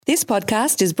This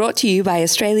podcast is brought to you by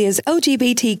Australia's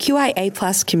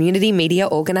LGBTQIA+ community media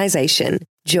organisation,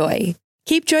 Joy.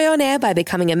 Keep Joy on air by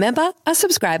becoming a member, a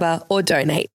subscriber, or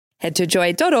donate. Head to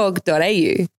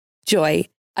joy.org.au. Joy,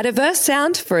 a diverse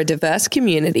sound for a diverse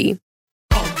community.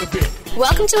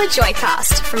 Welcome to a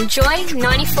Joycast from Joy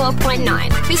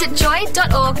 94.9. Visit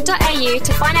joy.org.au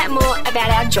to find out more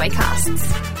about our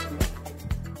Joycasts.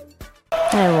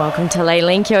 And welcome to Late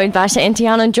Link. You're with Basha and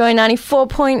Tiana on Joy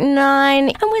 94.9.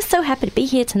 And we're so happy to be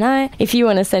here tonight. If you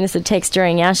want to send us a text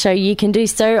during our show, you can do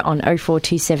so on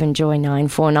 0427 Joy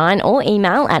 949 or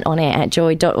email at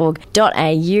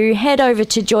onair@joy.org.au. Head over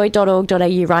to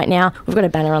joy.org.au right now. We've got a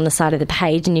banner on the side of the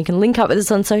page and you can link up with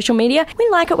us on social media. We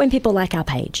like it when people like our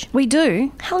page. We do.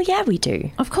 Hell yeah, we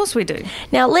do. Of course we do.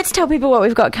 Now, let's tell people what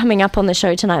we've got coming up on the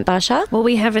show tonight, Basha. Well,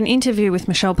 we have an interview with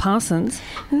Michelle Parsons,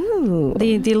 Ooh.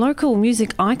 the local music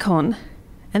icon,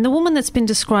 and the woman that's been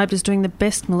described as doing the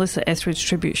best Melissa Etheridge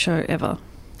tribute show ever.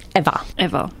 Ever.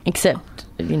 Except,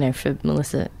 for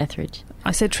Melissa Etheridge.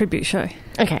 I said tribute show.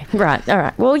 Okay, right, all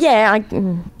right. Well, yeah. Okay.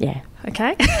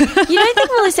 You don't think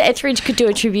Melissa Etheridge could do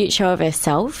a tribute show of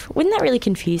herself? Wouldn't that really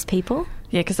confuse people?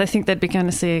 Yeah, because I think they'd be going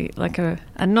to see like a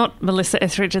not Melissa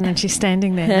Etheridge and then she's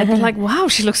standing there. They'd be like, wow,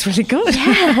 she looks really good.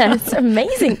 Yeah, it's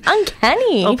amazing.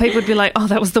 Uncanny. Or people would be like, oh,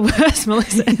 that was the worst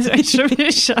Melissa Etheridge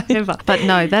tribute show ever. But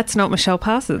no, that's not Michelle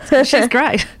Parsons. She's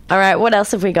great. All right, what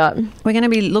else have we got? We're going to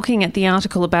be looking at the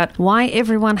article about why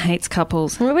everyone hates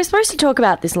couples. We were supposed to talk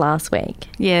about this last week.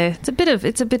 Yeah, it's a bit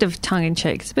of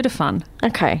tongue-in-cheek. It's a bit of fun.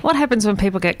 Okay. What happens when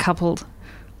people get coupled?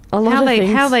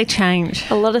 Things. How they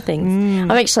change. A lot of things.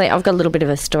 I've got a little bit of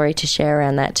a story to share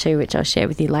around that too, which I'll share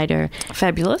with you later.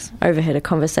 Fabulous. Overheard a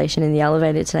conversation in the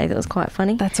elevator today that was quite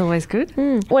funny. That's always good.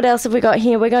 What else have we got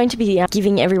here? We're going to be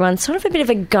giving everyone sort of a bit of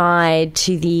a guide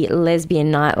to the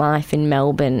lesbian nightlife in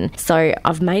Melbourne. So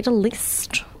I've made a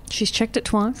list. She's checked it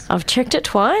twice. I've checked it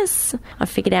twice. I've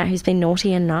figured out who's been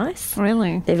naughty and nice.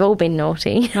 Really? They've all been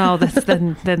naughty. Oh,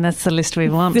 then that's the list we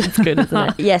want. That's good, isn't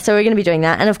it? Yeah, so we're going to be doing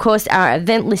that. And, of course, our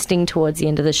event listing towards the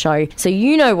end of the show. So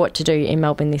you know what to do in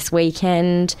Melbourne this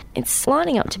weekend. It's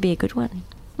lining up to be a good one.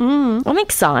 I'm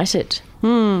excited.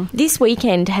 This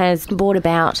weekend has brought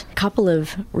about a couple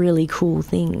of really cool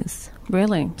things.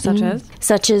 Really?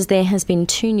 Such as there has been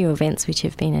 2 new events which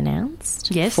have been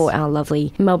announced. Yes. For our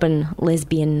lovely Melbourne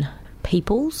lesbian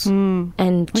peoples.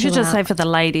 And we should just say for the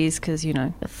ladies, because,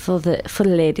 For the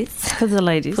ladies. For the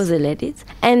ladies. For the ladies.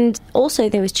 And also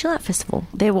there was Chill Out Festival.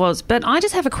 There was. But I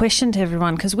just have a question to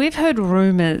everyone, because we've heard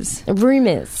rumours.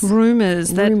 Rumours.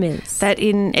 That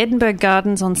in Edinburgh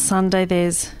Gardens on Sunday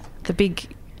there's the big...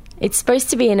 It's supposed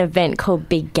to be an event called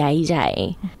Big Gay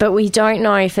Day, but we don't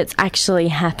know if it's actually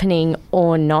happening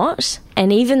or not.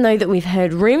 And even though that we've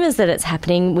heard rumours that it's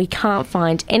happening, we can't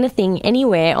find anything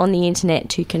anywhere on the internet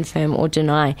to confirm or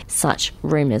deny such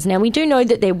rumours. Now, we do know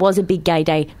that there was a Big Gay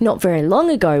Day not very long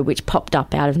ago, which popped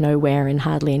up out of nowhere and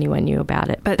hardly anyone knew about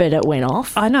it, but it went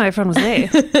off. I know, everyone was there.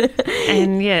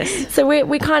 And yes. So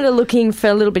we're kind of looking for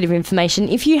a little bit of information.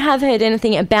 If you have heard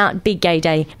anything about Big Gay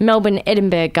Day, Melbourne,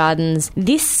 Edinburgh Gardens,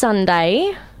 this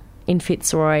Sunday in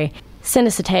Fitzroy, send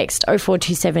us a text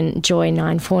 0427 Joy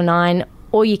 949.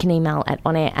 Or you can email at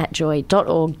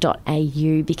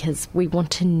onair@joy.org.au because we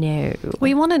want to know.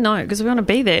 We want to know because we want to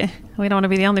be there. We don't want to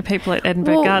be the only people at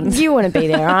Edinburgh Gardens. You want to be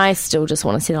there. I still just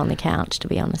want to sit on the couch, to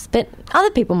be honest. But other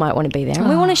people might want to be there. And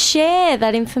we want to share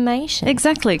that information.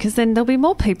 Exactly, because then there'll be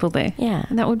more people there. Yeah.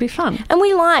 And that would be fun. And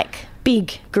we like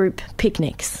big group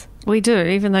picnics. We do,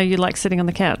 even though you like sitting on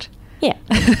the couch. Yeah.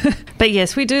 But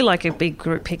yes, we do like a big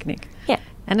group picnic. Yeah.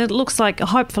 And it looks like,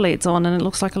 hopefully it's on and it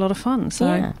looks like a lot of fun. So.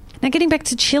 Yeah. Now, getting back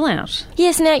to Chill Out.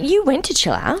 Yes, now, you went to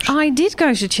Chill Out. I did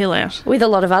go to Chill Out. With a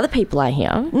lot of other people, I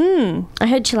hear. I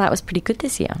heard Chill Out was pretty good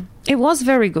this year. It was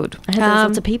very good. I heard there was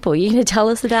lots of people. Are you going to tell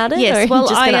us about it? Yes, well,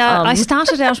 I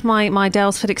started out my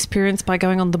Dalesford experience by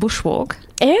going on the bushwalk.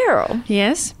 Oh.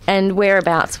 Yes. And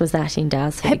whereabouts was that in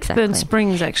Dalesford Hepburn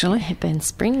Springs, actually. Hepburn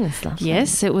Springs. Lovely.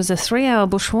 Yes, it was a 3-hour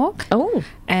bushwalk. Oh.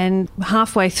 And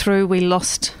halfway through, we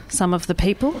lost some of the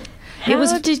people.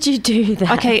 How did you do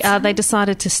that? Okay, they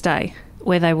decided to stay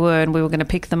where they were and we were going to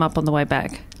pick them up on the way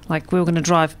back. Like, we were going to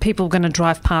drive, people were going to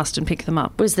drive past and pick them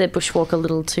up. Was the bushwalk a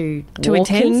little too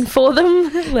intense for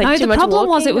them? No, the problem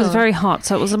was it was very hot,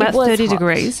 so it was about 30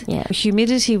 degrees. Yeah.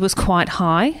 Humidity was quite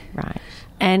high. Right.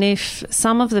 And if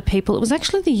some of the people, it was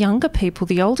actually the younger people,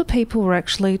 the older people were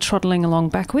actually trotting along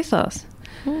back with us.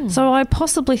 So I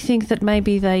possibly think that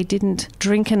maybe they didn't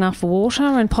drink enough water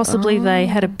and possibly they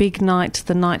had a big night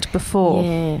the night before.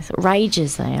 Yes,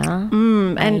 rages they are.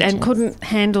 And couldn't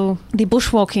handle the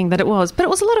bushwalking that it was. But it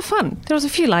was a lot of fun. There was a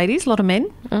few ladies, a lot of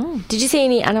men. Oh. Did you see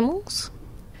any animals?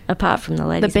 apart from the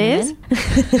ladies. The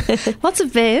bears? Lots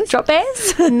of bears. Drop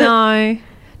bears? No,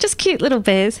 just cute little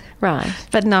bears. Right.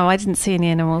 But no, I didn't see any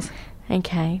animals.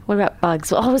 Okay. What about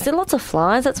bugs? Oh, was there lots of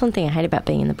flies? That's one thing I hate about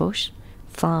being in the bush.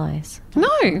 Flies. No,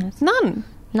 none.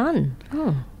 None.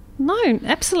 Oh. No,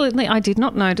 absolutely. I did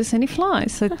not notice any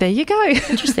flies. So there you go.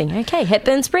 Interesting. Okay.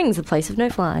 Hepburn Springs, the place of no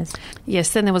flies.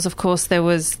 Yes, then there was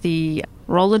the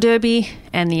roller derby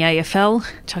and the AFL,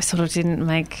 which I sort of didn't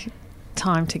make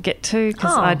time to get to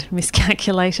because I'd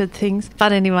miscalculated things.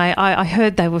 But anyway, I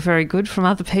heard they were very good from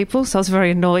other people, so I was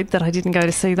very annoyed that I didn't go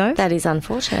to see those. That is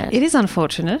unfortunate. It is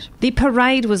unfortunate. The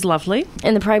parade was lovely.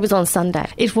 And the parade was on Sunday.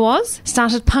 It was.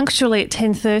 Started punctually at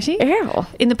 10:30. Ew.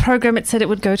 In the program it said it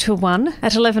would go till 1.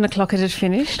 At 11 o'clock it had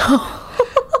finished.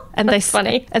 And That's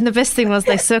funny. And the best thing was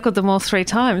they circled them all 3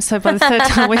 times. So by the third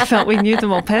time we felt we knew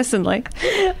them all personally.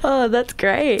 Oh, that's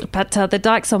great. But the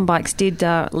Dykes on Bikes did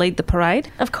lead the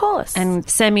parade. Of course. And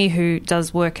Sammy, who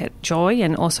does work at Joy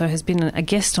and also has been a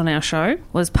guest on our show,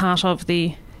 was part of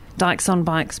the Dykes on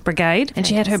Bikes brigade. And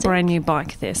she had her brand new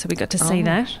bike there. So we got to see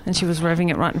that. And she was revving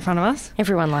it right in front of us.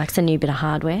 Everyone likes a new bit of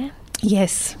hardware.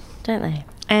 Yes. Don't they?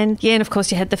 And yeah, and of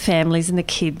course you had the families and the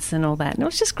kids and all that. And it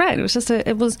was just great. It was just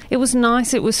it was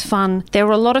nice. It was fun. There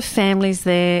were a lot of families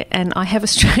there, and I have a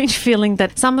strange feeling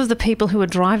that some of the people who were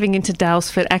driving into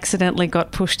Dalesford accidentally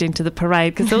got pushed into the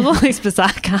parade because there was all these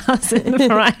bizarre cars in the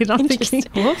parade. I'm thinking,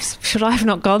 whoops, should I have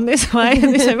not gone this way?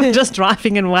 And they were just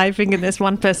driving and waving, and there's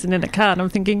one person in a car, and I'm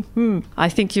thinking, I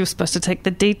think you were supposed to take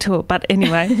the detour. But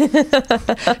anyway,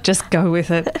 just go with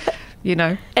it. You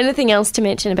know. Anything else to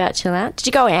mention about Chill Out? Did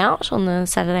you go out on the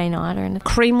Saturday night or anything?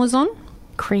 Cream was on.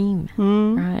 Cream.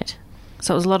 Right.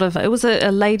 So it was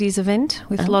a ladies' event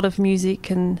with a lot of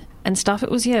music and stuff. It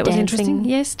was interesting.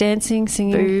 Yes, dancing,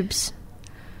 singing. Boobs.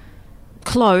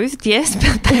 Clothed, yes,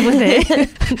 but they were there.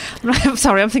 I'm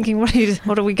sorry, I'm thinking,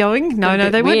 what are we going?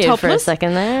 No, they weren't topless. For a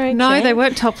second there. Okay. No, they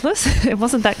weren't topless. It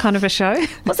wasn't that kind of a show.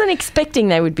 Wasn't expecting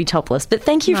they would be topless, but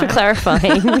thank you for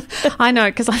clarifying. I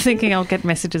know, because I'm thinking I'll get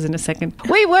messages in a second.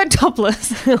 We weren't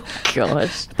topless. Oh,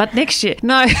 gosh. But next year,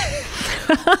 no.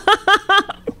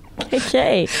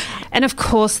 Okay. And of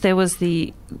course there was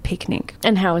the picnic.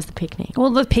 And how was the picnic? Well,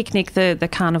 the picnic, the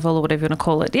carnival or whatever you want to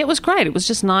call it. It was great. It was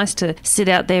just nice to sit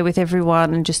out there with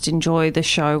everyone and just enjoy the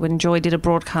show. And Joy did a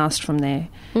broadcast from there.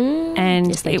 And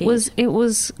yes, it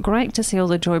was great to see all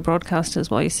the Joy broadcasters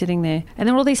while you're sitting there. And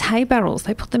there were all these hay barrels.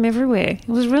 They put them everywhere. It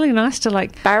was really nice to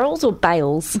Barrels or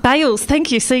bales? Bales,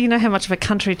 thank you. See, you know how much of a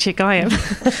country chick I am.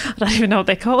 I don't even know what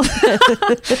they're called.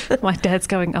 My dad's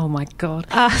going, oh my God.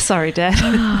 Sorry, Dad.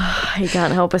 He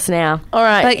can't help us now. All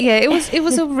right. But yeah, it was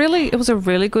a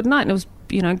really good night. And it was,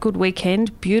 good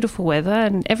weekend, beautiful weather,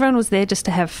 and everyone was there just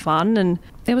to have fun, and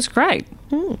it was great.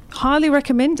 Highly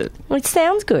recommended. Well, it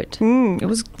sounds good. It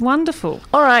was wonderful.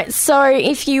 All right, so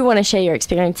if you want to share your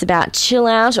experience about Chill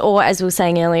Out, or as we were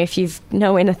saying earlier, if you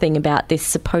know anything about this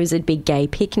supposed big gay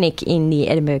picnic in the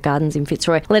Edinburgh Gardens in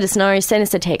Fitzroy, let us know. Send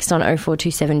us a text on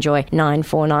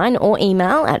 0427-JOY-949 or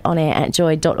email at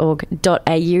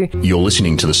onair@joy.org.au. You're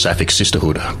listening to the Sapphic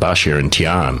Sisterhood, Barsha and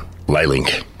Tian.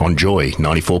 Laylink on Joy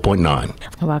 94.9.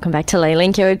 Welcome back to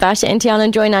Laylink. You're with Barsha and Tian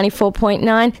on Joy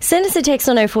 94.9. Send us a text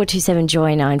on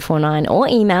 0427-JOY-949 or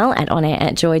email at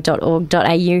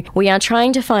onair@joy.org.au. We are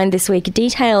trying to find this week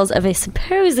details of a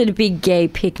supposed big gay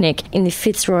picnic in the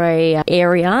Fitzroy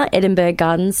area, Edinburgh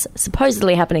Gardens,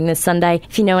 supposedly happening this Sunday.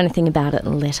 If you know anything about it,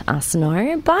 let us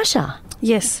know. Barsha.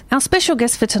 Yes, our special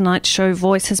guest for tonight's show,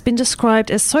 voice, has been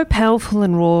described as so powerful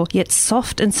and raw, yet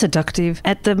soft and seductive,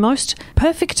 at the most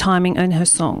perfect timing in her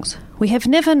songs. We have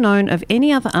never known of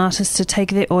any other artist to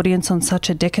take their audience on such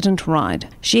a decadent ride.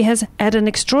 She has had an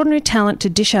extraordinary talent to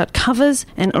dish out covers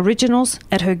and originals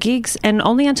at her gigs, and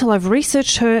only until I've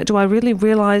researched her do I really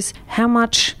realise how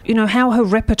much, how her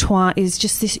repertoire is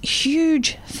just this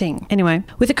huge thing. Anyway,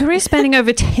 with a career spanning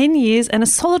over 10 years and a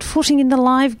solid footing in the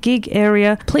live gig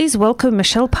area, please welcome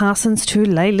Michelle Parsons to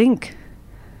Laylink.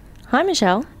 Hi,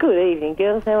 Michelle. Good evening,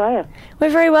 girls. How are you? We're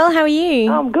very well. How are you?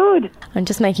 I'm good. I'm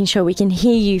just making sure we can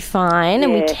hear you fine,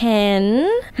 and we can.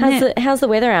 How's the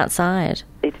weather outside?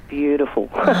 It's beautiful.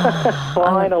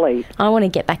 Finally. I want to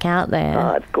get back out there.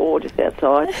 Oh, it's gorgeous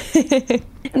outside.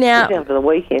 Now, down for the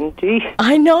weekend, gee.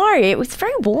 I know. It was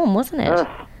very warm, wasn't it?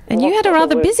 And you had a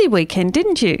rather busy weekend,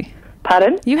 didn't you?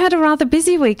 Pardon? You had a rather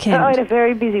busy weekend. I had a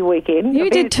very busy weekend. You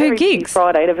did 2 gigs.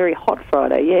 Friday, and a very hot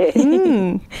Friday,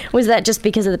 yeah. Was that just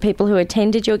because of the people who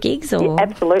attended your gigs? Or? Yeah,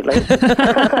 absolutely.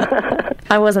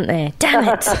 I wasn't there. Damn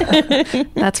it.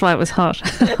 That's why it was hot.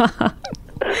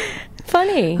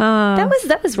 funny.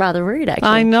 That was rather rude, actually.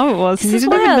 I know it was. This is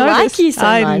why I like you so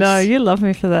much. I know, you love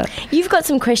me for that. You've got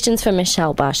some questions for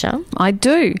Michelle, Barsha. I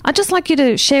do. I'd just like you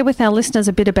to share with our listeners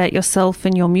a bit about yourself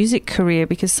and your music career,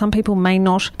 because some people may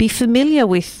not be familiar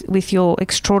with your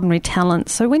extraordinary talent.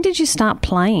 So when did you start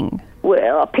playing?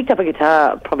 Well, I picked up a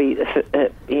guitar probably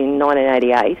in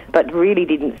 1988, but really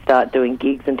didn't start doing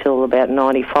gigs until about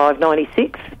 95,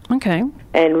 96. Okay.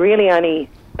 And really only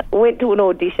went to an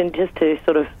audition just to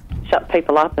sort of shut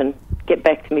people up and get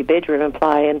back to my bedroom and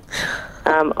play. And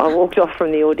I walked off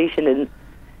from the audition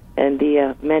and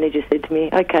the manager said to me,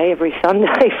 okay, every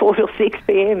Sunday, 4 till 6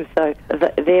 p.m. So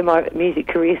there my music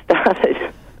career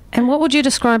started. And what would you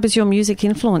describe as your music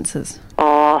influences?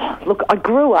 Oh, look, I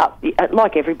grew up,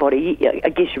 like everybody, I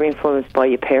guess you're influenced by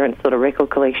your parents' sort of record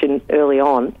collection early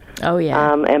on. Oh,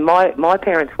 yeah. And my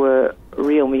parents were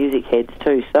real music heads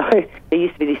too, so there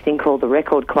used to be this thing called the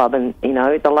Record Club, and, you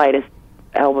know, the latest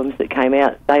albums that came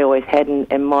out, they always had,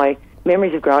 and my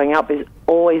memories of growing up is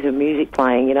always of music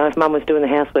playing. You know, if Mum was doing the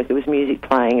housework, there was music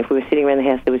playing. If we were sitting around the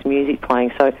house, there was music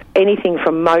playing. So anything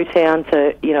from Motown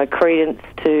to, you know, Creedence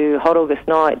to Hot August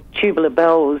Night, Tubular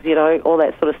Bells, you know, all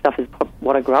that sort of stuff is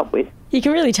what I grew up with. You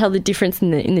can really tell the difference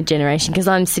in the generation, because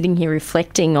I'm sitting here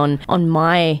reflecting on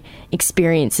my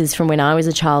experiences from when I was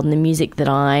a child and the music that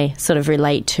I sort of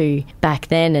relate to back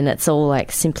then, and it's all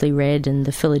like Simply Red and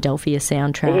the Philadelphia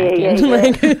soundtrack. Yeah.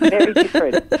 Very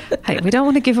different. Hey, we don't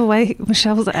want to give away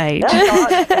Michelle's age.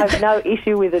 I have no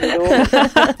issue with it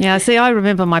at all. Yeah, see, I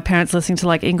remember my parents listening to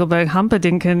like Engelbert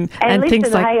Humperdinck and listen,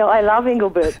 things like... hey, I love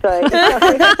Engelbert, so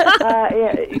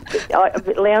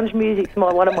lounge music's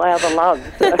one of my other loves.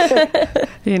 So.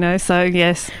 You know, so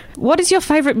yes. What is your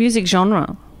favourite music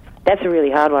genre? That's a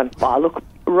really hard one. Oh, look,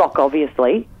 rock,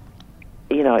 obviously.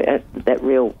 You know, that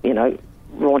real, you know,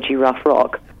 raunchy, rough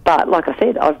rock. But like I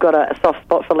said, I've got a soft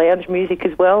spot for lounge music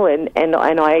as well, and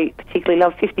I particularly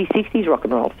love 50s, 60s rock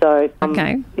and roll. So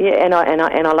okay, yeah, and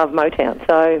I love Motown.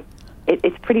 So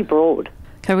it's pretty broad.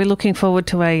 Okay, we're looking forward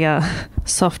to a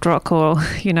soft rock or,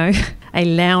 you know, a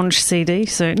lounge CD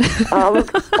soon. Oh,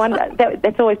 look,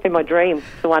 that's always been my dream,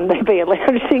 to one day be a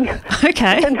lounge singer.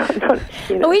 Okay.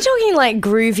 You know. Are we talking like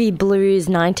groovy blues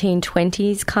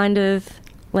 1920s kind of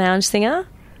lounge singer?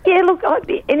 Yeah, look,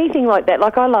 anything like that.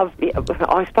 Like,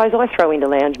 I suppose I throw into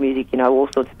lounge music, you know, all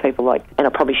sorts of people like, and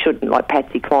I probably shouldn't, like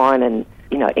Patsy Cline and,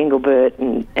 you know, Engelbert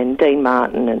and Dean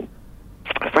Martin and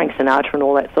Frank Sinatra and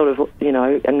all that sort of, you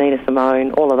know, and Nina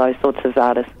Simone, all of those sorts of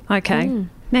artists. Okay.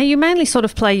 Now, you mainly sort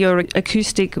of play your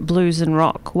acoustic blues and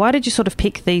rock. Why did you sort of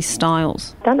pick these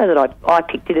styles? I don't know that I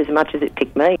picked it as much as it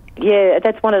picked me. Yeah,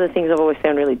 that's one of the things I've always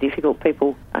found really difficult.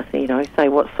 People, you know, say,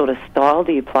 what sort of style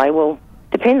do you play? Well,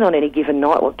 depends on any given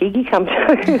night what gig you come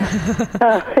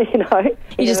to. You know,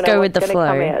 you just go with the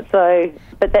flow. So,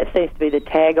 but that seems to be the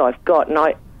tag I've got, and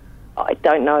I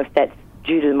don't know if that's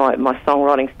due to my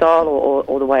songwriting style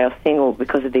or the way I sing, or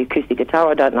because of the acoustic guitar.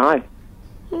 I don't know.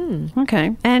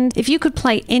 Okay. And if you could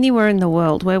play anywhere in the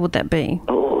world, where would that be?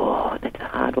 Oh, that's a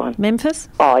hard one. Memphis?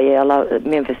 Oh, yeah, I love it.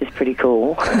 Memphis is pretty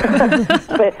cool.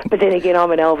 but then again, I'm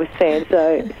an Elvis fan,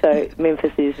 so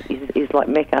Memphis is like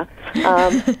Mecca.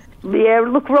 Yeah,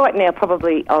 look, right now,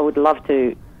 probably I would love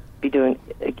to be doing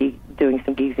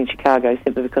some gigs in Chicago,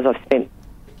 simply because I've spent,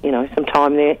 you know, some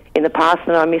time there in the past,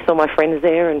 and I miss all my friends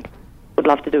there, and would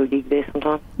love to do a gig there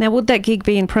sometime. Now, would that gig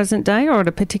be in present day or at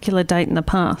a particular date in the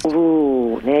past?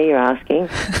 Ooh, now you're asking.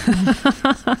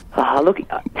 Look,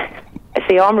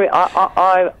 see, I'm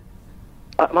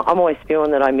always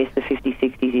feeling that I miss the 50s,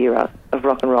 60s era of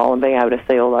rock and roll and being able to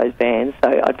see all those bands.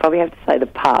 So I'd probably have to say the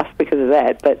past because of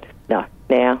that. But no,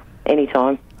 now,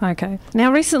 anytime. Okay.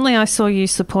 Now, recently I saw you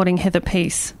supporting Heather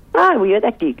Peace. Oh, were you at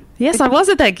that gig? Yes, I was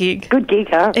at that gig. Good gig,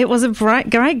 huh? It was a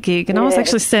great gig, and I was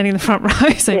actually standing in the front row,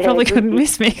 so you probably couldn't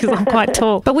miss me because I'm quite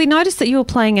tall. But we noticed that you were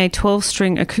playing a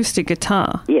 12-string acoustic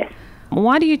guitar. Yes.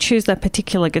 Why do you choose that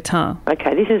particular guitar?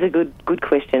 Okay, this is a good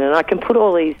question, and I can put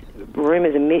all these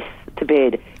rumours and myths to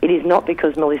bed. It is not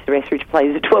because Melissa Etheridge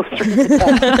plays a 12-string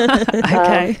guitar.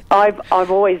 Okay. I've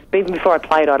always, even before I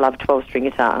played, I loved 12-string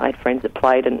guitar. I had friends that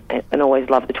played and always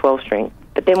loved the 12-string.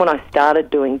 But then when I started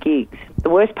doing gigs, the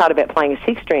worst part about playing a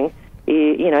 6-string,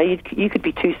 you know, you could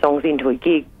be 2 songs into a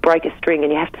gig, break a string,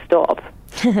 and you have to stop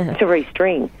to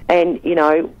restring. And, you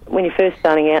know, when you're first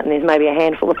starting out and there's maybe a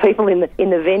handful of people in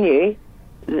the venue,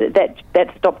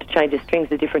 that stop to change the strings,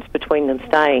 the difference between them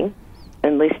staying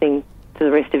and listening to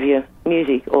the rest of your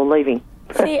music or leaving.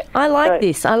 See, I like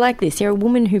this. You're a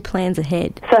woman who plans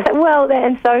ahead.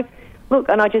 So, look,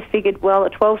 and I just figured, well, a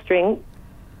 12-string,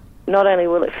 not only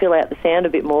will it fill out the sound a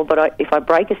bit more, but if I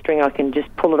break a string, I can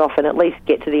just pull it off and at least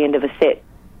get to the end of a set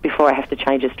before I have to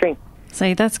change a string.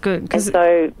 See, that's good. And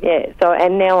so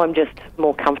and now I'm just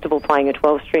more comfortable playing a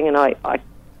 12-string, and I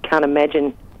can't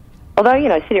imagine, although,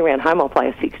 sitting around home I'll play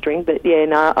a 6-string, but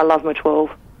I love my 12.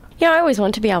 Yeah, I always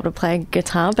wanted to be able to play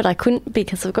guitar, but I couldn't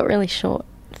because I've got really short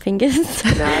fingers.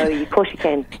 No, of course you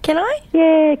can. Can I?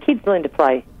 Yeah, kids learn to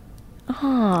play.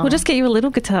 Oh. We'll just get you a little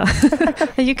guitar,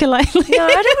 a ukulele. No,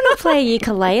 I don't want to play a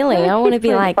ukulele. I want to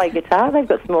be like... play guitar. They've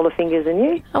got smaller fingers than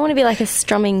you. I want to be like a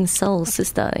strumming soul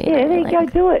sister. There you go,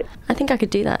 do it. I think I could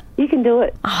do that. You can do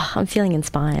it. Oh, I'm feeling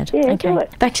inspired. Yeah, okay. do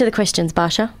it. Back to the questions,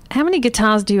 Barsha. How many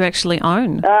guitars do you actually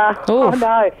own? Oh,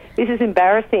 no, this is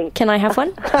embarrassing. Can I have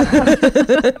one?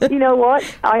 You know what?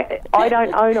 I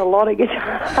don't own a lot of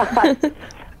guitars.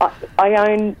 I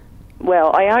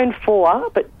own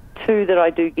 4, but 2 that I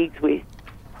do gigs with.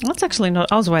 That's actually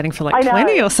not... I was waiting for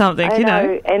 20 or something, I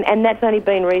know. And that's only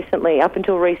been recently. Up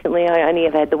until recently, I only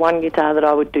have had the one guitar that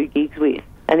I would do gigs with.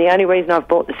 And the only reason I've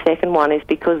bought the second one is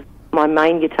because my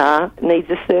main guitar needs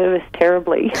a service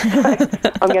terribly.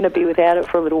 So I'm going to be without it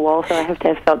for a little while, so I have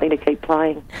to have something to keep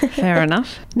playing. Fair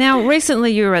enough. Now,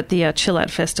 recently you were at the Chill Out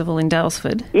Festival in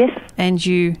Dalesford. Yes. And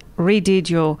you redid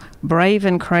your Brave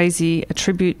and Crazy, a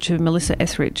tribute to Melissa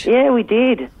Etheridge. Yeah, we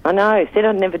did. I know. Said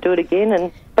I'd never do it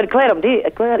again, but glad I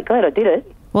did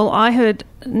it. Well, I heard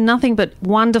nothing but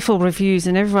wonderful reviews,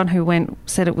 and everyone who went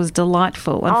said it was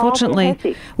delightful.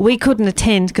 Unfortunately, we couldn't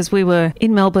attend because we were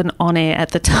in Melbourne on air at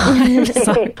the time,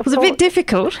 so it was a bit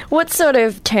difficult. What sort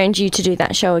of turned you to do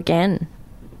that show again?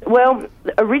 Well,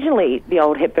 originally the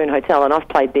old Hepburn Hotel, and I've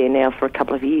played there now for a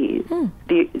couple of years.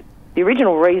 The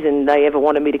original reason they ever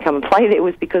wanted me to come and play there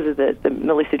was because of the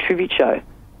Melissa tribute show.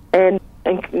 And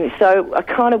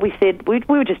so we said, we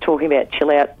were just talking about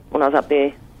Chill Out when I was up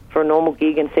there for a normal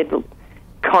gig, and said, look,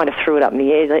 kind of threw it up in the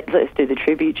air, let's do the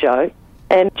tribute show.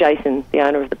 And Jason, the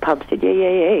owner of the pub, said, yeah,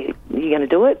 you're going to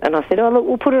do it? And I said, look,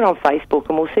 we'll put it on Facebook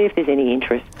and we'll see if there's any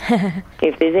interest.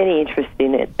 If there's any interest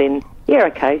in it, then, yeah,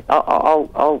 okay,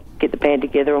 I'll get the band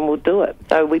together and we'll do it.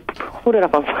 So we put it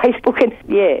up on Facebook, and,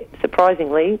 yeah,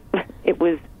 surprisingly, it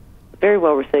was very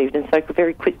well received, and so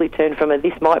very quickly turned from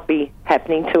this might be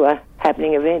happening to a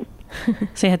happening event.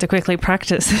 So you had to quickly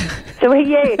practice. So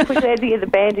quickly had to get the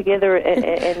band together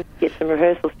and get some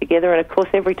rehearsals together. And of course,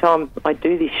 every time I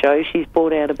do this show, she's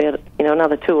brought out about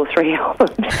another 2 or 3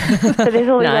 albums. So there's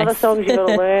all these other songs you've got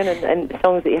to learn and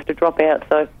songs that you have to drop out.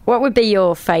 So what would be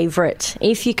your favourite,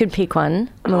 if you could pick one,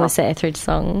 Melissa Etheridge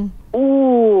song?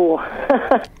 Ooh,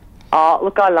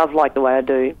 look, I love Like the Way I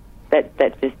Do.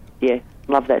 That just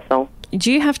love that song. Do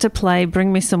you have to play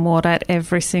Bring Me Some Water at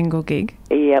every single gig?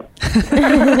 Yep.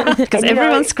 Because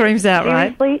everyone screams out,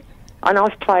 right? Seriously, and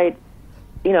I've played,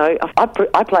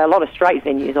 I play a lot of straight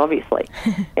venues, obviously.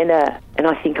 and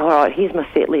I think, all right, here's my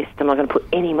set list. I'm not going to put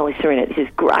any Melissa in it. This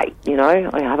is great,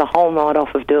 I have a whole night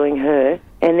off of doing her.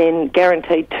 And then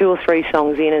guaranteed 2 or 3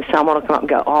 songs in, and someone will come up and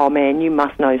go, oh, man, you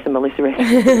must know some Melissa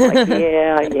Etheridge. I'm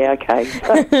like, yeah, okay.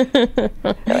 So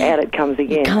out it comes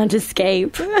again. You can't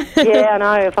escape. Yeah, I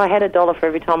know. If I had $1 for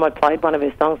every time I played one of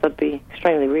her songs, I'd be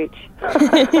extremely rich.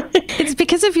 It's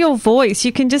because of your voice.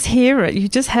 You can just hear it. You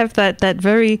just have that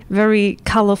very, very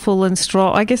colourful and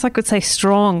strong, I guess I could say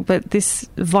strong, but this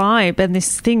vibe and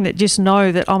this thing that just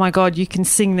know that, oh, my God, you can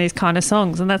sing these kind of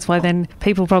songs. And that's why then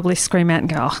people probably scream out and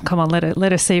go, oh, come on, let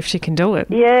her see if she can do it.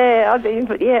 Yeah, I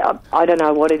don't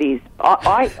know what it is.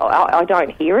 I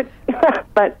don't hear it,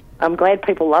 but I'm glad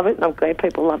people love it, and I'm glad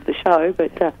people love the show.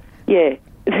 But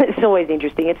it's always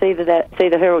interesting. It's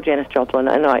either her or Janis Joplin,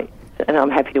 and I'm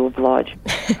happy to oblige.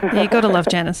 Yeah, you got to love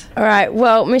Janis. All right,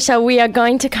 well, Michelle, we are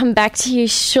going to come back to you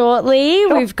shortly.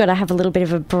 Sure. We've got to have a little bit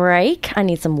of a break. I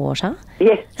need some water.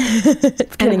 Yeah.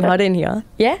 It's getting hot in here.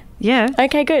 Yeah? Yeah.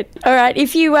 Okay, good. All right,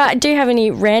 if you do have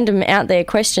any random out there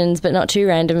questions, but not too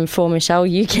random for Michelle,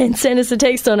 you can send us a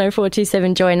text on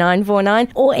 0427 Joy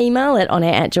 949 or email it on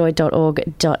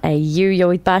air@joy.org.au. You're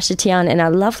with Barsha Tian and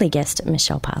our lovely guest,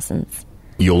 Michelle Parsons.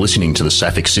 You're listening to the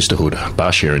Sapphic Sisterhood,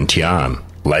 Barsha and Tian,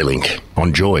 Laylink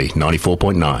on Joy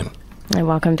 94.9. And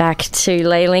welcome back to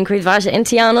Laylink with Barsha and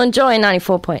Tian on Joy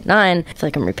 94.9. I feel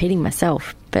like I'm repeating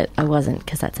myself, but I wasn't,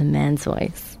 because that's a man's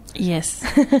voice. Yes.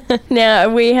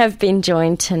 Now, we have been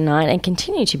joined tonight and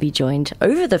continue to be joined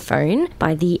over the phone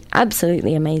by the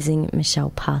absolutely amazing Michelle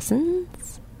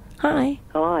Parsons. Hi.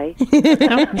 Hi.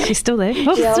 Oh, she's still there.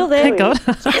 Oh, yeah, still there. Thank God.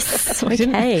 Yes.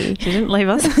 Okay. She didn't leave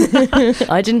us.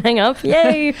 I didn't hang up.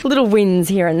 Yay. Little wins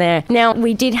here and there. Now,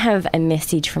 we did have a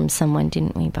message from someone,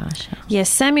 didn't we, Barsha? Yes,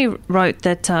 Sammy wrote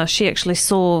that she actually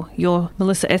saw your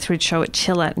Melissa Etheridge show at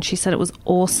Chill Out, and she said it was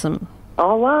awesome.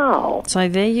 Oh, wow. So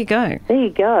there you go. There you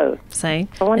go. See?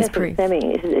 I wonder if it's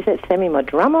Sammy. Is that Sammy, my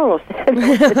drummer, or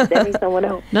Sammy someone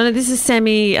else? No, this is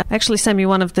Sammy. Actually, Sammy,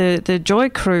 one of the Joy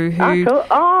crew who... Oh, cool.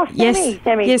 Oh, Sammy. Yes,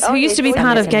 Sammy. yes, who used to be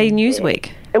part of Gay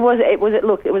Newsweek. It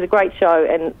was a great show,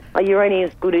 and you're only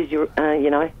as good as your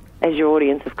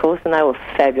audience, of course, and they were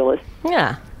fabulous.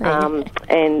 Yeah. And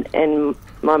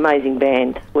my amazing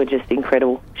band were just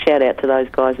incredible. Shout out to those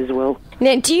guys as well.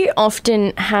 Now, do you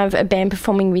often have a band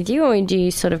performing with you, or do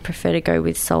you sort of prefer to go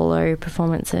with solo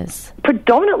performances?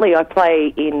 Predominantly, I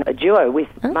play in a duo with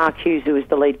Mark Hughes, who is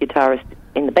the lead guitarist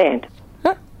in the band.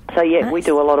 Huh. So, yeah, Nice. we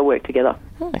do a lot of work together.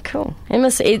 Oh, cool. It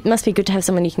must be good to have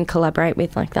someone you can collaborate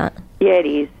with like that. Yeah, it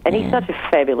is. And he's such a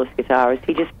fabulous guitarist.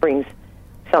 He just brings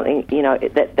something,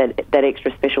 that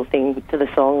extra special thing to the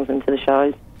songs and to the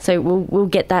shows. So we'll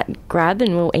get that grab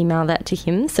and we'll email that to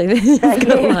him so that he's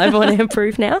got live on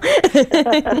Improve now.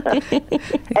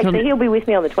 Actually, he'll be with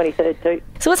me on the 23rd too.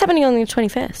 So what's happening on the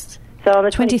 21st? So on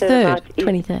the 23rd of March is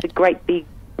 23rd. the great big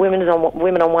Women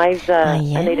on Waves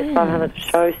Anita's 500th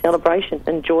show celebration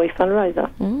and Joy fundraiser.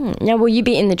 Now, will you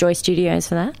be in the Joy Studios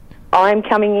for that? I'm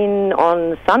coming in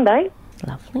on Sunday.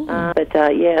 Lovely.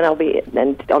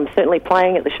 And I'm certainly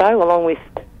playing at the show along with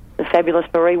the fabulous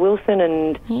Marie Wilson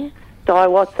and Di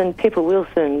Watson, Pippa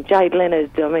Wilson, Jade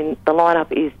Leonard. I mean, the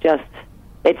lineup is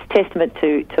it's testament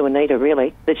to Anita,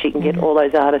 really, that she can get all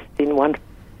those artists in one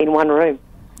room.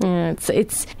 Yeah,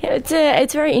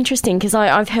 it's very interesting because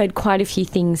I've heard quite a few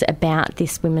things about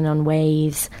this Women on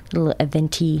Waves little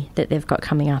eventy that they've got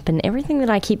coming up, and everything that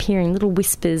I keep hearing, little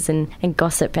whispers and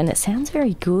gossip, and it sounds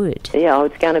very good. Yeah,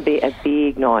 it's going to be a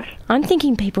big night. I'm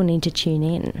thinking people need to tune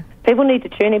in. People need to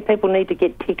tune in. People need to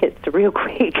get tickets real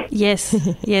quick. Yes,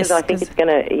 yes. Because I think it's going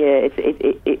to,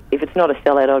 if it's not a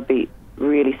sellout, I'd be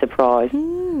really surprised.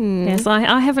 Yes,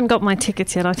 I haven't got my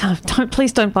tickets yet.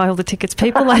 Please don't buy all the tickets,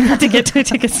 people. I need to get 2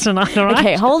 tickets tonight, all right?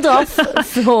 Okay, hold off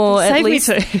for at Save me least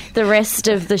 2. the rest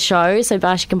of the show so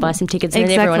Barsha can buy some tickets and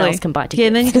then everyone else can buy tickets. Yeah,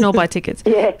 and then you can all buy tickets.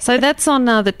 Yeah. So that's on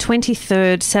the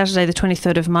 23rd, Saturday the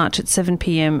 23rd of March at 7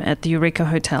 p.m. at the Eureka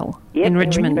Hotel in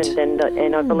Richmond.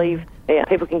 And I believe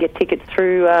people can get tickets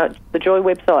through the Joy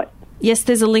website. Yes,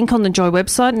 there's a link on the Joy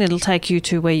website and it'll take you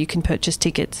to where you can purchase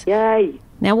tickets. Yay.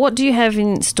 Now, what do you have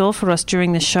in store for us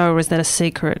during the show, or is that a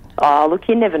secret? Oh, look,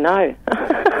 you never know.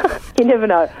 You never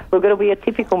know. Look, it'll be a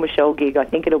typical Michelle gig. I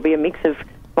think it'll be a mix of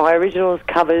my originals,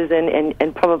 covers,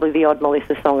 and probably the odd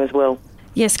Melissa song as well.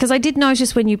 Yes, because I did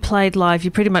notice when you played live, you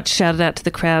pretty much shouted out to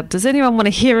the crowd, does anyone want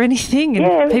to hear anything?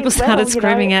 And people started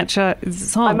screaming out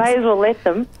songs. I may as well let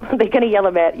them. They're going to yell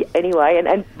them out anyway.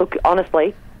 And look,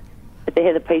 honestly, at the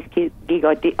Heather Peace gig,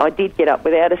 I did get up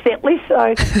without a set list, so,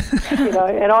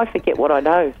 and I forget what I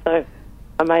know, so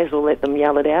I may as well let them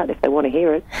yell it out if they want to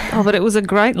hear it. Oh, but it was a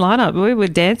great lineup. We were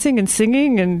dancing and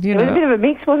singing and, It was a bit of a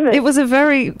mix, wasn't it? It was a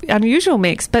very unusual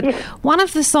mix, but one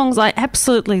of the songs I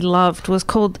absolutely loved was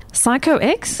called Psycho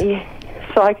X. Yeah,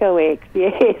 Psycho X,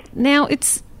 yes. Now,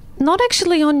 it's not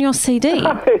actually on your CD.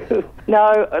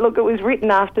 No, look, it was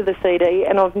written after the CD,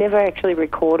 and I've never actually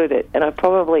recorded it, and I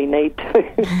probably need to.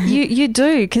 You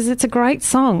do, because it's a great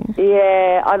song.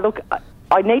 Yeah, I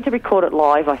need to record it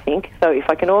live, I think. So if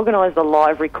I can organise the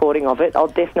live recording of it, I'll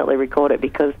definitely record it,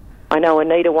 because I know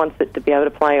Anita wants it to be able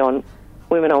to play on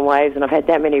Women on Waves, and I've had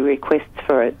that many requests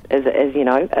for it as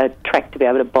a track to be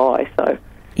able to buy. So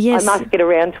yes. I must get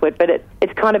around to it, but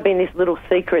it's kind of been this little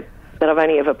secret that I've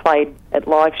only ever played at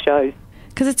live shows.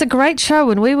 Because it's a great show,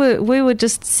 and we were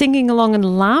just singing along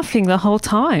and laughing the whole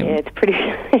time. Yeah, it's pretty...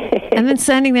 And then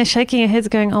standing there shaking our heads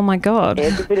going, oh, my God. Yeah,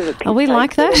 it's a bit of a piss Are we take,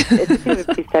 like that? It's a bit of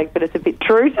a piss take, but it's a bit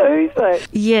true too. So.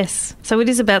 Yes. So it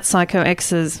is about Psycho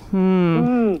X's.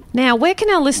 Now, where can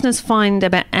our listeners find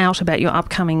out about your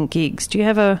upcoming gigs? Do you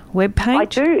have a webpage? I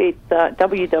do. It's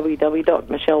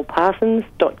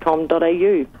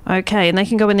www.michelleparsons.com.au. Okay, and they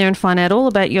can go in there and find out all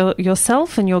about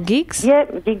yourself and your gigs? Yeah,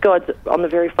 Gig Guide's on the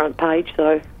very front page,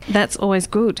 so... That's always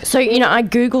good. So, I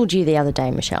Googled you the other day,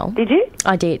 Michelle. Did you?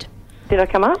 I did. Did I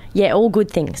come up? Yeah, all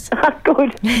good things.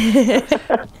 Good.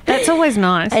 That's always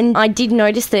nice. And I did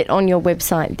notice that on your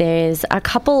website there's a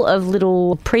couple of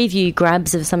little preview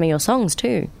grabs of some of your songs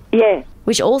too. Yeah.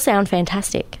 Which all sound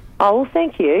fantastic. Oh, well,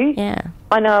 thank you. Yeah.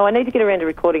 I know, I need to get around to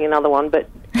recording another one, but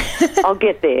I'll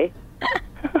get there.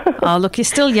 Oh, look, you're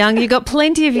still young. You've got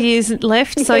plenty of years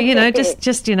left, so,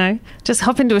 just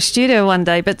hop into a studio one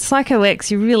day. But Psycho X,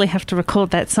 you really have to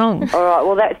record that song. All right,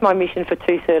 well, that's my mission for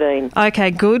 213. Okay,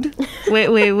 good.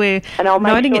 We're and I'll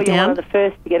make noting sure it you're down. one of the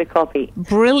first to get a copy.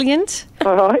 Brilliant.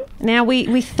 All right. Now,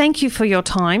 we thank you for your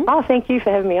time. Oh, thank you for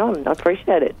having me on. I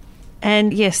appreciate it.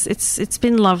 And yes, it's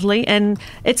been lovely. And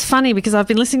it's funny because I've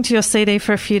been listening to your CD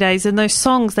for a few days, and those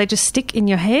songs, they just stick in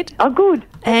your head. Oh, good.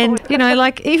 And, you know,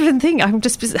 like even I'm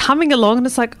just humming along and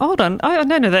it's like, hold on, I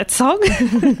don't know that song.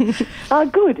 Oh,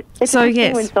 good. It's So, a good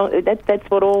yes. thing when that's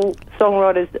what all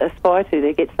songwriters aspire to.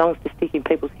 They get songs to stick in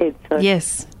people's heads. So.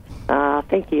 Yes.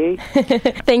 Thank you.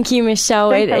 Thank you, Michelle.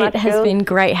 Thanks so It much, has girls. been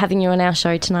great having you on our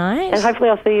show tonight. And hopefully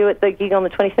I'll see you at the gig on the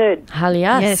 23rd. Hell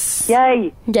Yes. yes.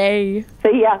 Yay. Yay.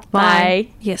 See ya. Bye.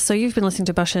 Yes, so you've been listening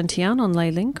to Basha and Tian on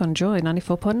Ley Link on Joy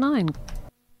 94.9.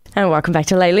 And welcome back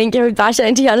to Ley Link with Basha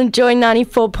and Tian on Joy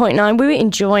 94.9. We were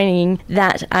enjoying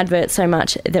that advert so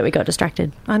much that we got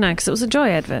distracted. I know, because it was a Joy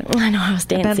advert. I know, I was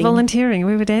About dancing. volunteering.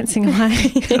 We were dancing away.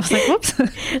 I was like, whoops.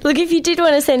 Look, if you did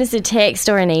want to send us a text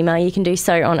or an email, you can do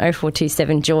so on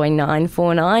 0427 Joy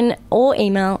 949 or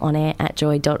email on air at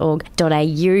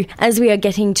joy.org.au. As we are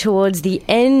getting towards the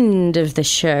end of the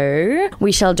show,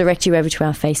 we shall direct you over to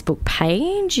our Facebook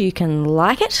page. You can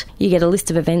like it. You get a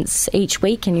list of events each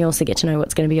week, and you also get to know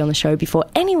what's going to be on the show before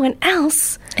anyone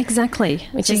else, Exactly.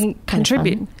 which So is you can kind of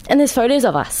contribute. fun. And there's photos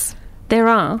of us, There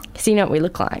are. so you know what we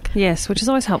look like, Yes, which is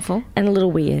always helpful. and a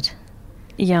little weird.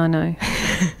 Yeah, I know.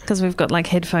 Because we've got like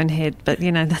headphone head, but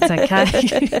you know, that's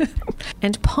okay.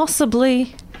 And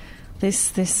possibly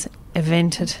this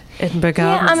event at Edinburgh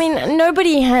Gardens. Yeah, I mean,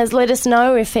 nobody has let us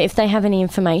know if they have any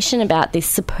information about this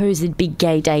supposed Big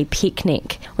Gay Day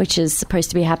picnic, which is supposed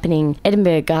to be happening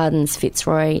Edinburgh Gardens,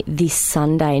 Fitzroy, this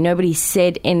Sunday. Nobody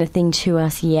said anything to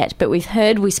us yet, but we've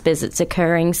heard whispers it's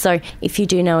occurring. So if you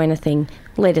do know anything,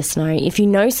 let us know. If you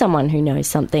know someone who knows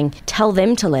something, tell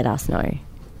them to let us know.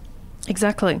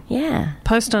 Exactly. Yeah.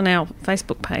 Post on our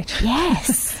Facebook page.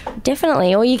 Yes,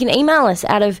 definitely. Or you can email us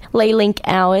out of Leylink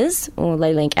Hours, or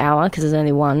Leylink Hour, because there's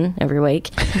only one every week,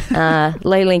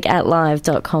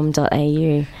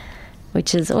 leylink@live.com.au,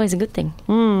 which is always a good thing.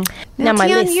 Now my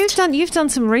Tian, list. you've done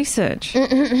some research.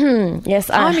 Yes,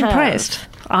 I'm have. impressed.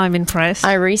 I'm impressed.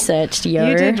 I researched, yo.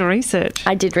 You did research.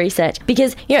 I did research.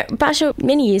 Because, you know, Basha,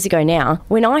 many years ago now,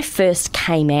 when I first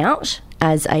came out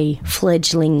as a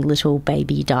fledgling little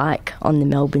baby dyke on the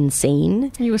Melbourne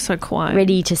scene, You were so quiet.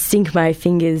 ready to sink my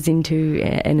fingers into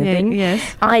anything,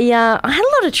 yes. I had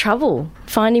a lot of trouble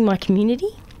finding my community.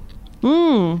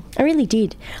 I really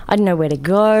did. I didn't know where to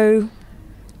go.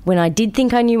 When I did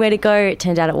think I knew where to go, it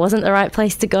turned out it wasn't the right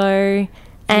place to go.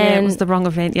 Yeah, it And was the wrong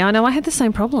event. Yeah, I know. I had the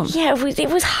same problem. yeah, it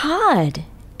was hard.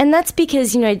 And that's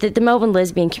because, you know, the Melbourne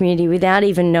lesbian community, without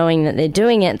even knowing that they're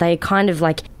doing it, they've kind of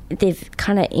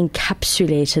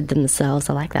encapsulated themselves,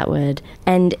 I like that word.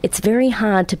 And it's very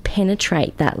hard to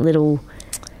penetrate that little,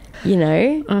 you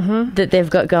know, that they've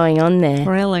got going on there.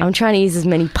 Really? I'm trying to use as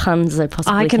many puns as I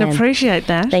possibly I can appreciate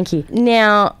that. Thank you.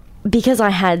 Now, because I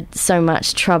had so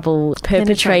much trouble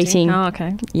perpetrating, Oh,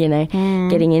 okay. you know,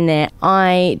 getting in there,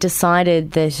 I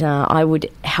decided that I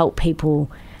would help people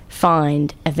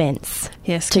find events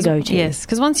Yes, to go to. Yes,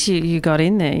 because once you got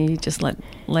in there, you just let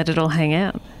it all hang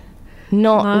out.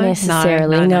 Not No,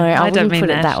 necessarily, no. I don't wouldn't mean put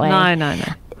it that way. No.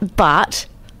 But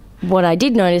what I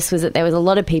did notice was that there was a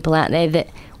lot of people out there that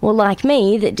were like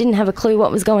me, that didn't have a clue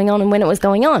what was going on and when it was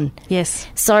going on. Yes.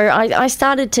 So I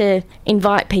started to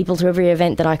invite people to every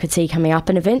event that I could see coming up,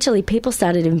 and eventually people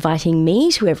started inviting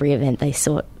me to every event they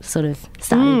sort of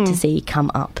started to see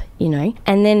come up, you know.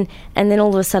 And then all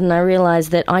of a sudden I realised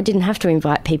that I didn't have to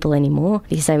invite people anymore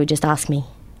because they would just ask me,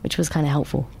 which was kind of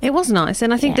helpful. It was nice,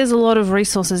 and I think there's a lot of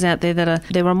resources out there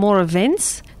there are more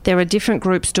events. There are different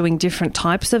groups doing different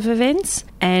types of events,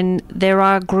 and there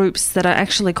are groups that are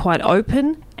actually quite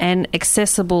open and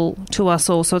accessible to us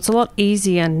all. So it's a lot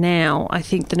easier now, I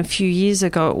think, than a few years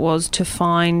ago it was to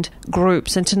find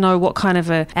groups and to know what kind of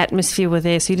a atmosphere were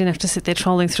there, so you didn't have to sit there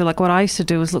trolling through. Like what I used to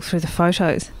do was look through the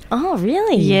photos. Oh,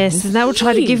 really? Yes, and that would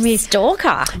try to give me...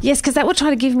 Stalker. Yes, because that would try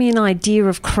to give me an idea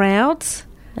of crowds.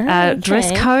 Okay.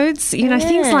 Dress codes, you know,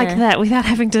 things like that, without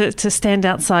having to stand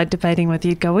outside debating whether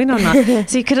you'd go in or not.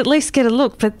 So you could at least get a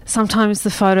look, but sometimes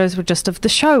the photos were just of the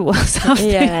show or something.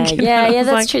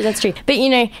 That's true. But, you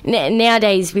know,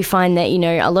 nowadays we find that, you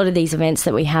know, a lot of these events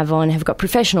that we have on have got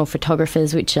professional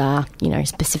photographers which are, you know,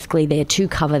 specifically there to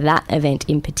cover that event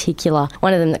in particular.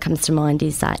 One of them that comes to mind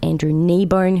is Andrew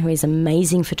Kneebone, who is an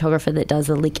amazing photographer that does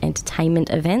the Lick Entertainment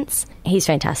events. He's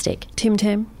fantastic. Tim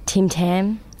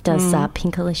Tam does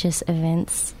Pinkalicious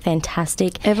events.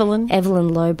 Fantastic. Evelyn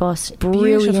Lobos. Beautiful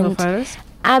Brilliant. photos.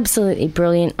 Absolutely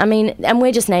brilliant. I mean, and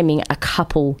we're just naming a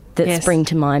couple that spring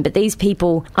to mind, but these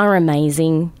people are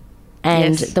amazing,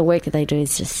 and the work that they do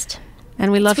is just...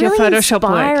 And we love it's your really Photoshop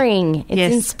inspiring. work.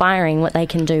 It's inspiring what they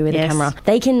can do with a camera.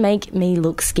 They can make me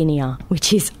look skinnier,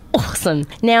 which is awesome.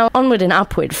 Now, onward and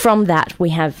upward from that, we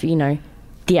have, you know,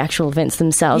 the actual events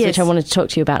themselves, which I wanted to talk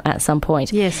to you about at some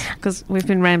point. Yes, because we've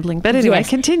been rambling. But anyway,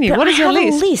 continue. But what is your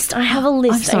list? I have a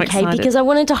list, I'm so excited. because I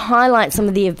wanted to highlight some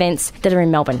of the events that are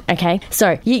in Melbourne, okay?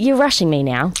 So, you're rushing me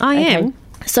now. I am.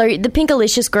 So the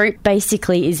Pinkalicious group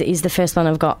basically is the first one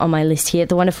I've got on my list here.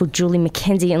 The wonderful Julie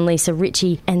McKenzie and Lisa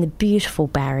Ritchie and the beautiful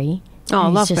Barry. Oh, I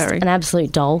love just Barry. An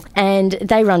absolute doll. And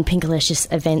they run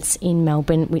Pinkalicious events in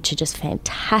Melbourne, which are just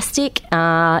fantastic.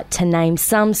 To name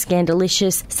some,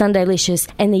 Scandalicious, Sundaylicious,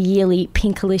 and the yearly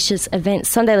Pinkalicious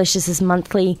events. Sundaylicious is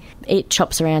monthly. It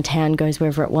chops around town, goes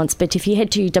wherever it wants. But if you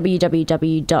head to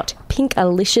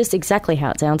www.pinkalicious, exactly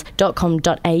how it sounds,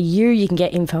 .com.au, you can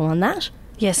get info on that.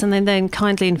 Yes, and then they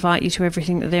kindly invite you to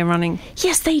everything that they're running.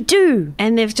 Yes, they do.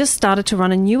 And they've just started to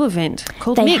run a new event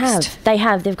called Mixed. They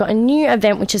have. They've got a new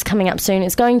event which is coming up soon.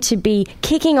 It's going to be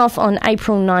kicking off on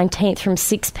April 19th from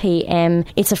 6 p.m.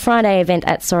 It's a Friday event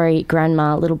at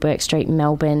Grandma, Little Bourke Street,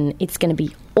 Melbourne. It's going to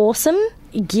be awesome.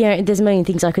 There's a million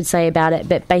things I could say about it,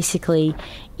 but basically,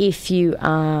 if you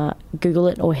Google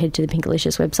it or head to the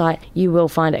Pinkalicious website, you will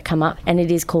find it come up, and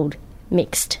it is called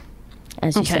Mixed,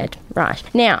 as you said. Right.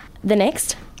 Now, the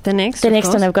next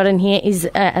one I've got in here is,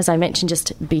 as I mentioned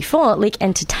just before, Leak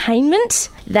Entertainment.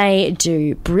 They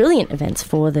do brilliant events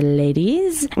for the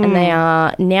ladies, and they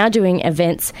are now doing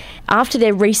events after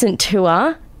their recent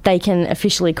tour. They can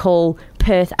officially call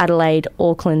Perth, Adelaide,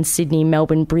 Auckland, Sydney,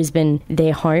 Melbourne, Brisbane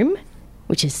their home,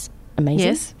 which is amazing.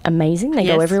 Yes. Amazing. They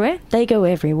go everywhere. They go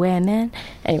everywhere, man.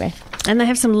 Anyway. And they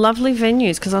have some lovely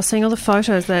venues, because I was seeing all the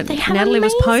photos that Natalie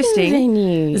was posting.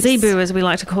 Venues. Zebu, as we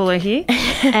like to call her here.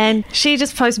 And she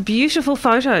just posts beautiful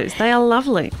photos. They are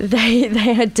lovely.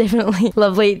 They are definitely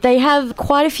lovely. They have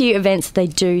quite a few events they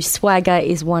do. Swagger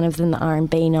is one of them, the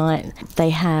R&B night.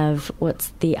 They have, what's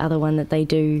the other one that they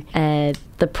do?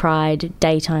 The Pride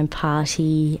Daytime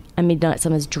Party, A Midnight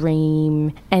Summer's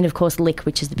Dream, and of course Lick,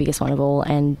 which is the biggest one of all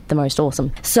and the most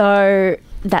awesome. So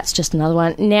that's just another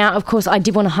one. Now, of course, I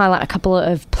did want to highlight a couple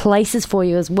of places for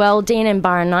you as well. D&M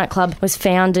Bar and Nightclub was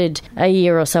founded a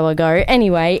year or so ago.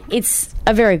 Anyway, it's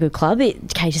a very good club.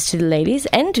 It caters to the ladies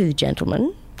and to the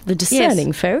gentlemen, the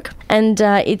discerning folk. And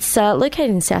it's located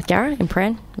in South Yarra, in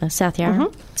Prahran. South Yarra.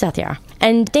 South Yarra.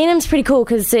 And D&M's pretty cool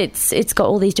because it's got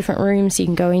all these different rooms you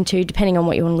can go into depending on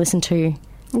what you want to listen to.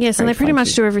 Yes, and they pretty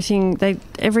much do everything.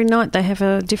 Every night they have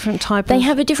a different type of They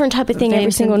have a different type of thing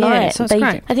every single night. So it's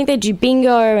great. I think they do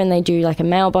bingo and they do like a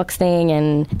mailbox thing,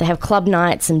 and they have club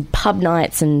nights and pub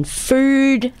nights and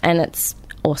food, and it's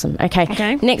awesome.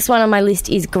 Okay. Next one on my list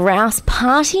is Grouse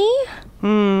Party.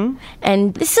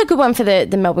 And this is a good one for the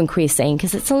Melbourne queer scene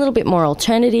because it's a little bit more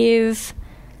alternative.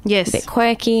 Yes. A bit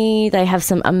quirky. They have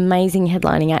some amazing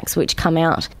headlining acts which come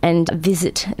out and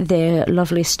visit their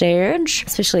lovely stage,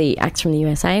 especially acts from the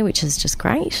USA, which is just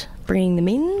great, bringing them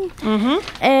in.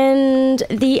 And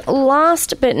the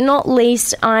last but not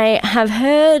least, I have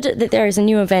heard that there is a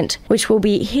new event which will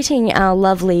be hitting our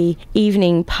lovely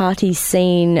evening party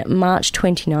scene March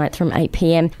 29th from 8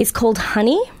 p.m. It's called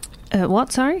Honey.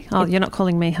 What, sorry? Oh, you're not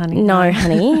calling me Honey. No,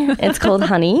 Honey. It's called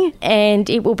Honey. And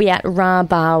it will be at Ra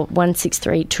Bar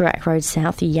 163 Toorak Road,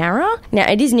 South Yarra.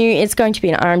 Now, it is new. It's going to be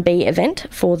an R&B event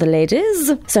for the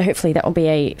ladies. So hopefully that will be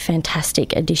a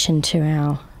fantastic addition to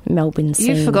our Melbourne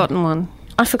scene. You've forgotten one.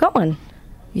 I forgot one.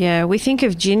 Yeah, we think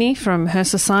of Ginny from Her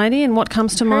Society, and what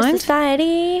comes to mind? Her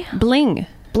Society. Bling.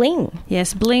 Bling.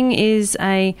 Yes, Bling is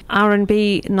a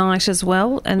R&B night as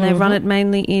well, and they run it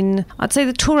mainly in, I'd say,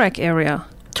 the Toorak area.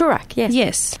 Toorak, yes.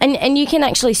 Yes. And you can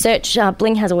actually search,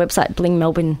 Bling has a website,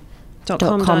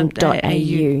 blingmelbourne.com.au.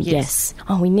 Yes.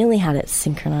 Oh, we nearly had it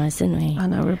synchronised, didn't we? I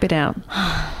know, we're a bit out.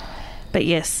 But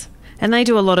yes. And they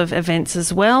do a lot of events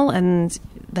as well, and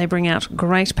they bring out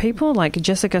great people like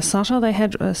Jessica Sutter. They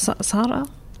had Sutter,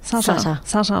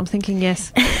 I'm thinking,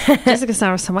 yes. Jessica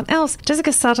Sutter is someone else.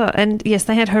 Jessica Sutter, and yes,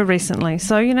 they had her recently.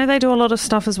 So, they do a lot of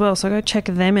stuff as well, so go check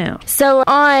them out. So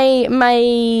I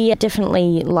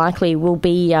likely will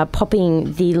be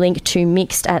popping the link to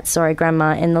Mixed at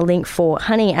Grandma and the link for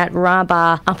Honey at Ra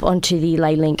Bar up onto the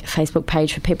Laylink Facebook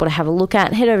page for people to have a look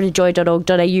at. Head over to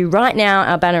joy.org.au right now.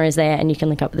 Our banner is there and you can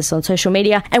link up with us on social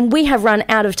media. And we have run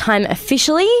out of time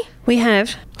officially. We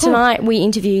have. Tonight we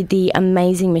interviewed the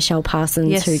amazing Michelle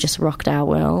Parsons, who just rocked our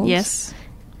world. Yes.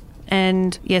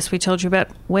 And yes, we told you about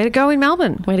where to go in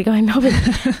Melbourne.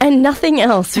 And nothing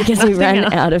else because we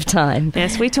ran out of time.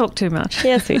 Yes, we talk too much.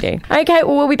 Yes, we do. Okay,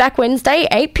 well, we'll be back Wednesday,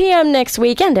 8 p.m. next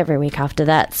week and every week after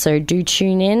that. So do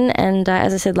tune in and,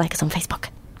 as I said, like us on Facebook.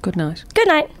 Good night. Good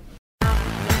night.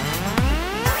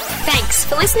 Thanks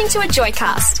for listening to a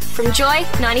Joycast from Joy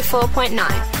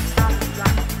 94.9.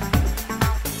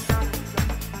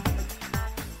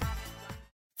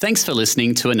 Thanks for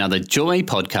listening to another Joy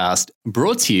podcast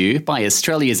brought to you by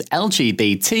Australia's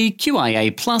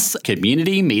LGBTQIA+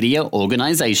 community media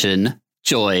organisation,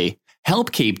 Joy.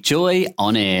 Help keep Joy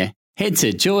on air. Head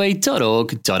to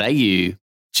joy.org.au.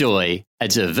 Joy, a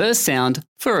diverse sound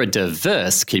for a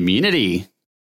diverse community.